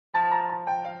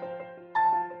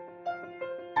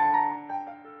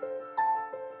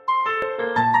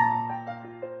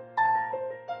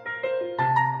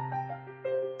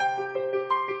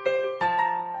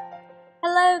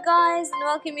guys, and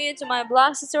welcome you to my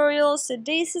blog tutorials.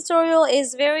 Today's tutorial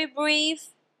is very brief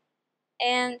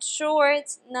and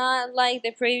short, not like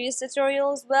the previous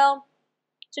tutorials. Well,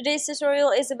 today's tutorial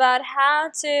is about how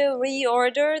to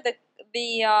reorder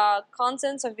the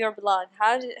contents of your blog,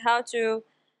 how to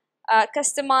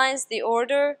customize the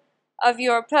order of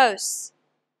your posts.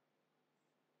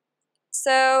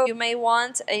 So you may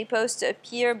want a post to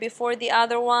appear before the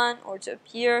other one or to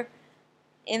appear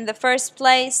in the first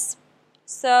place.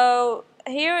 So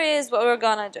here is what we're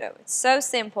gonna do. It's so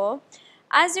simple.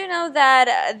 As you know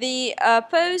that the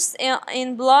posts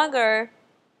in Blogger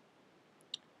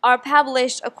are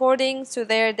published according to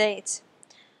their date.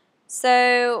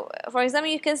 So for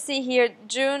example, you can see here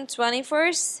June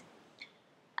 21st,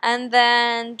 and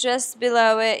then just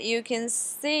below it you can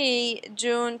see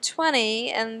June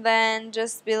 20, and then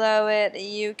just below it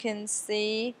you can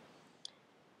see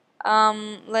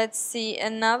let's see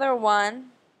another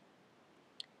one,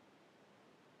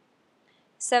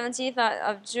 17th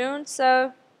of June.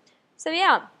 So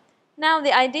yeah, now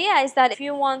the idea is that if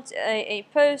you want a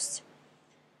post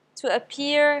to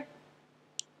appear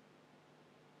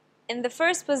in the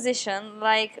first position,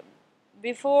 like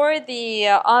before the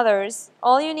others,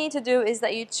 all you need to do is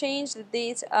that you change the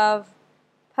date of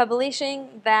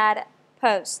publishing that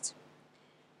post.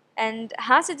 And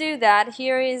how to do that,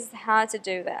 here is how to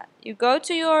do that. You go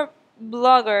to your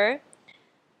Blogger,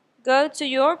 go to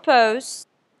your post,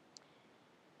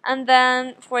 and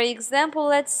then for example,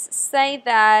 let's say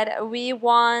that we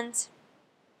want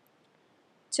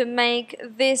to make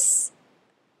this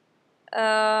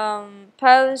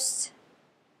post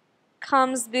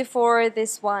comes before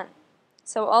this one.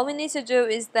 So all we need to do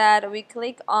is that we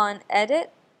click on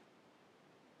edit,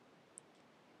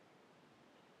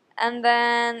 and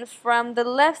then from the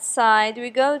left side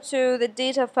we go to the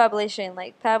date of publishing,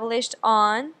 like published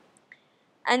on,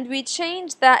 and we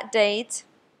change that date.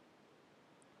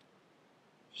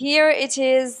 Here it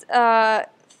is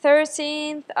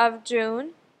 13th of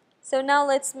June. So now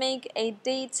let's make a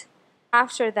date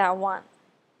after that one.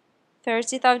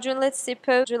 30th of June, let's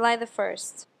suppose July the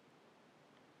 1st.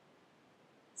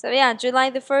 So yeah, July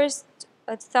the 1st,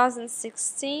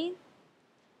 2016.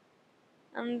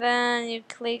 And then you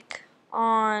click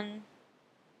on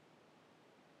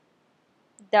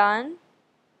done.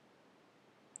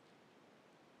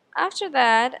 After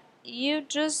that, you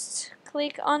just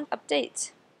click on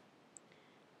update.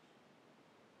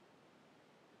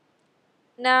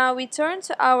 Now we turn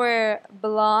to our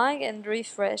blog and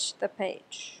refresh the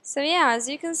page. So yeah, as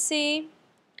you can see,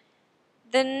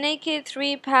 the Naked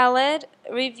 3 palette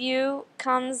review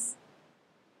comes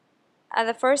at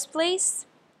the first place,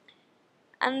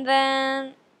 and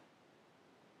then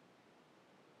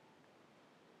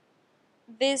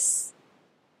this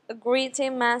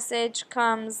greeting message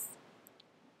comes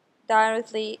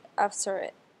directly after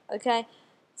it. Okay,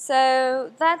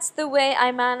 so that's the way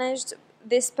I managed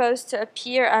this post to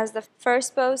appear as the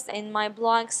first post in my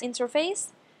blog's interface.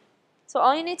 So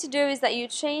all you need to do is that you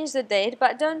change the date,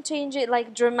 but don't change it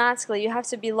like dramatically. You have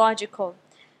to be logical.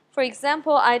 For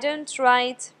example, I don't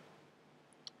write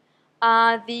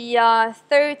the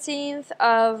 13th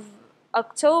of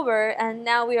October and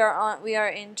now we are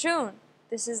in June.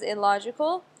 This is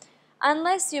illogical.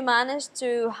 Unless you manage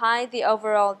to hide the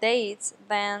overall date,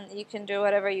 then you can do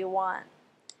whatever you want.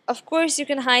 Of course, you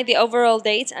can hide the overall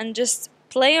date and just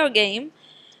play your game.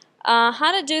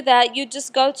 How to do that? You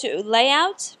just go to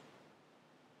layout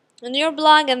on your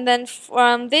blog, and then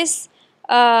from this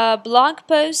blog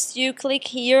post you click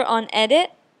here on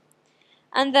edit,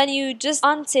 and then you just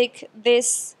untick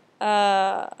this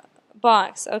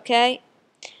box, okay,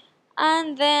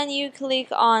 and then you click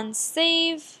on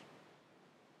save.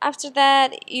 After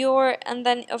that and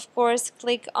then of course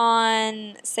click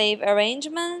on save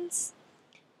arrangements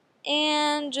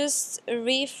and just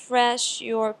refresh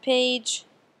your page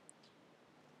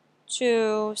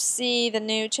to see the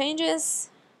new changes.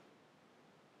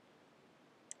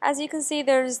 As you can see,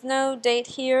 there's no date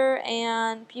here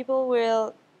and people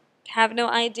will have no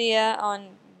idea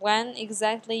on when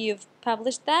exactly you've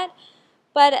published that.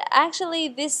 But actually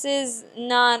this is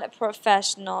not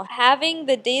professional. Having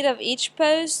the date of each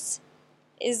post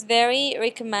is very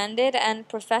recommended and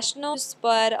professional,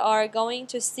 but are going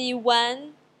to see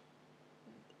when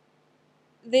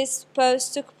this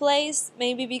post took place,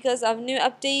 maybe because of new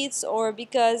updates or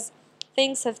because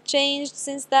things have changed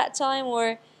since that time,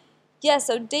 or yeah,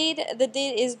 so the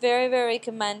date is very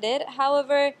recommended.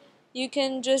 However, you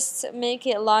can just make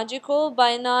it logical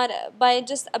by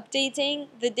just updating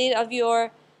the date of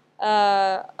your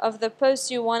of the post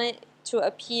you want it to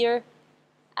appear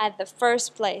at the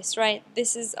first place, right?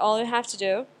 This is all you have to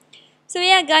do. So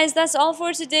yeah guys, that's all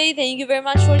for today. Thank you very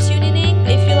much for tuning in.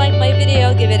 If you like my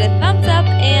video, give it a thumbs up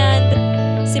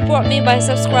and support me by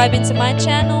subscribing to my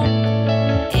channel,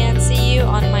 and see you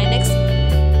on